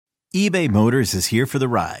eBay Motors is here for the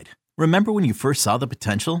ride. Remember when you first saw the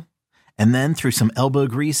potential? And then through some elbow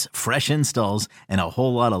grease, fresh installs, and a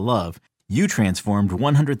whole lot of love, you transformed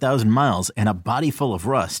 100,000 miles and a body full of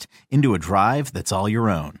rust into a drive that's all your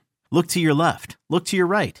own. Look to your left. Look to your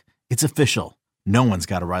right. It's official. No one's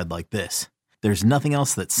got a ride like this. There's nothing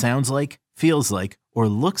else that sounds like, feels like, or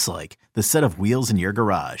looks like the set of wheels in your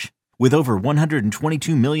garage. With over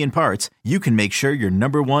 122 million parts, you can make sure your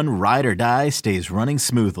number one ride or die stays running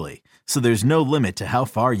smoothly. So there's no limit to how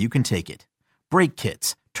far you can take it. Brake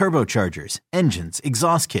kits, turbochargers, engines,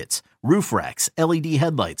 exhaust kits, roof racks, LED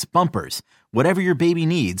headlights, bumpers, whatever your baby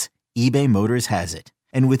needs, eBay Motors has it.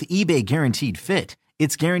 And with eBay Guaranteed Fit,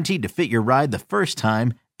 it's guaranteed to fit your ride the first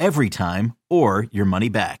time, every time, or your money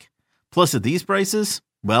back. Plus at these prices,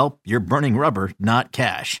 well, you're burning rubber, not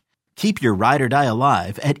cash. Keep your ride or die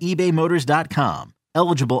alive at ebaymotors.com.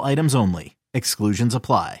 Eligible items only. Exclusions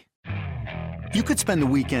apply. You could spend the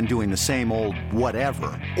weekend doing the same old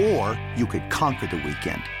whatever, or you could conquer the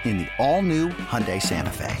weekend in the all-new Hyundai Santa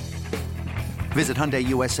Fe. Visit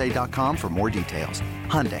HyundaiUSA.com for more details.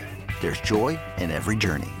 Hyundai, there's joy in every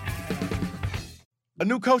journey. A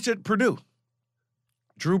new coach at Purdue,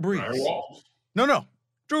 Drew Brees. No.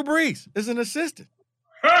 Drew Brees is an assistant.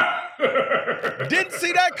 Didn't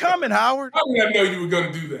see that coming, Howard. How did I know you were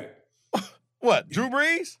going to do that? What, Drew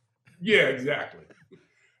Brees? Yeah, exactly.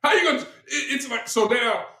 How you going to – it's like – so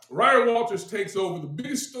now Ryan Walters takes over. The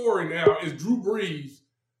biggest story now is Drew Brees.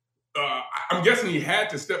 I'm guessing he had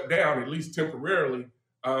to step down, at least temporarily,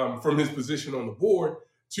 from his position on the board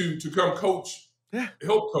to come coach,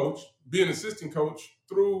 help coach, be an assistant coach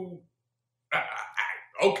through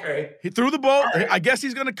okay. He threw the bowl. Right. I guess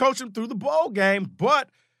he's going to coach him through the bowl game, but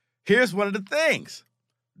here's one of the things.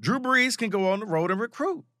 Drew Brees can go on the road and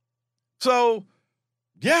recruit. So,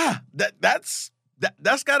 yeah, that's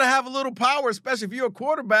got to have a little power, especially if you're a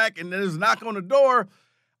quarterback and there's a knock on the door.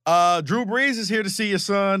 Drew Brees is here to see your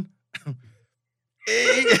son.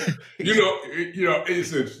 you know,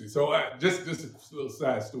 it's interesting. So just a little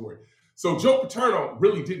side story. So Joe Paterno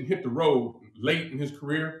really didn't hit the road late in his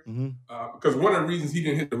career because one of the reasons he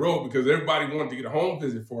didn't hit the road because everybody wanted to get a home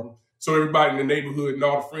visit for him, so everybody in the neighborhood and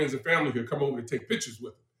all the friends and family could come over to take pictures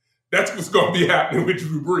with him. That's what's going to be happening with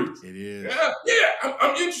Drew Brees. It is. Yeah,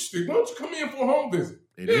 I'm interested. Why don't you come in for a home visit?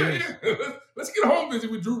 Yeah. Let's get a home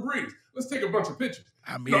visit with Drew Brees. Let's take a bunch of pictures.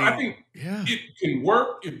 I think it can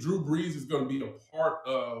work if Drew Brees is going to be a part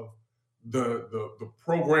of the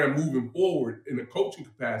program moving forward in a coaching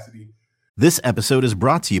capacity. This episode is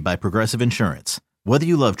brought to you by Progressive Insurance. Whether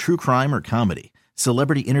you love true crime or comedy,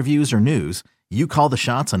 celebrity interviews or news, you call the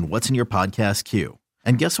shots on what's in your podcast queue.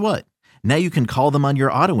 And guess what? Now you can call them on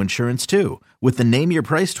your auto insurance too with the Name Your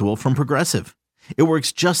Price tool from Progressive. It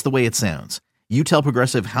works just the way it sounds. You tell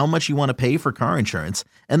Progressive how much you want to pay for car insurance,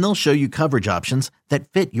 and they'll show you coverage options that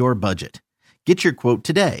fit your budget. Get your quote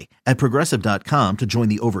today at Progressive.com to join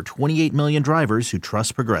the over 28 million drivers who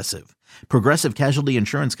trust Progressive. Progressive Casualty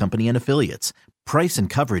Insurance Company and Affiliates. Price and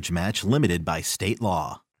coverage match limited by state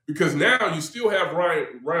law. Because now you still have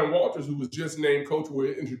Ryan Walters, who was just named coach, were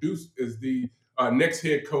introduced as the next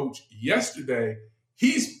head coach yesterday.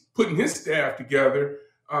 He's putting his staff together.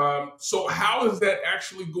 So how is that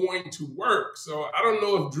actually going to work? So I don't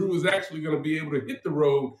know if Drew is actually going to be able to hit the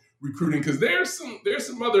road recruiting because there's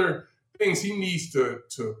some other things he needs to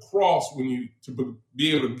cross to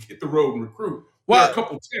be able to hit the road and recruit. Well, there are a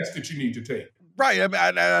couple of tests that you need to take. Right, and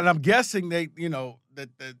I'm guessing that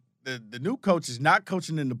the new coach is not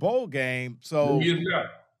coaching in the bowl game. So he is not.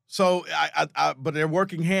 So but they're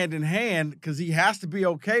working hand in hand because he has to be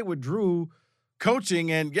okay with Drew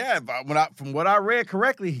coaching. And from what I read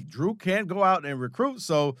correctly, Drew can go out and recruit.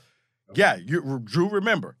 So Drew,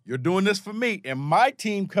 remember, you're doing this for me and my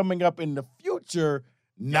team coming up in the future.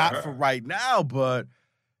 Not for right now, but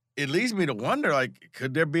it leads me to wonder,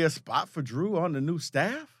 could there be a spot for Drew on the new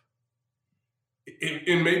staff?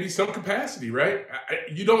 In maybe some capacity, right?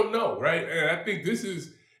 You don't know, right? And I think this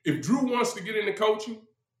is, if Drew wants to get into coaching,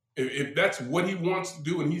 if that's what he wants to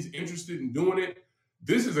do and he's interested in doing it,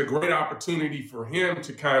 this is a great opportunity for him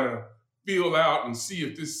to kind of feel out and see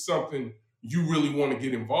if this is something you really want to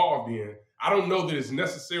get involved in. I don't know that it's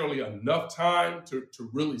necessarily enough time to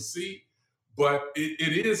really see, but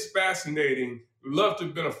it is fascinating. Love to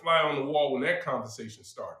have been a fly on the wall when that conversation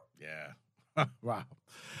started. Yeah. Wow.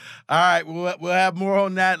 All right. We'll have more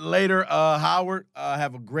on that later. Howard,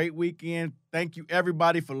 have a great weekend. Thank you,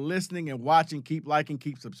 everybody, for listening and watching. Keep liking,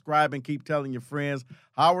 keep subscribing, keep telling your friends.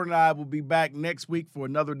 Howard and I will be back next week for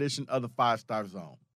another edition of the 5 Star Zone.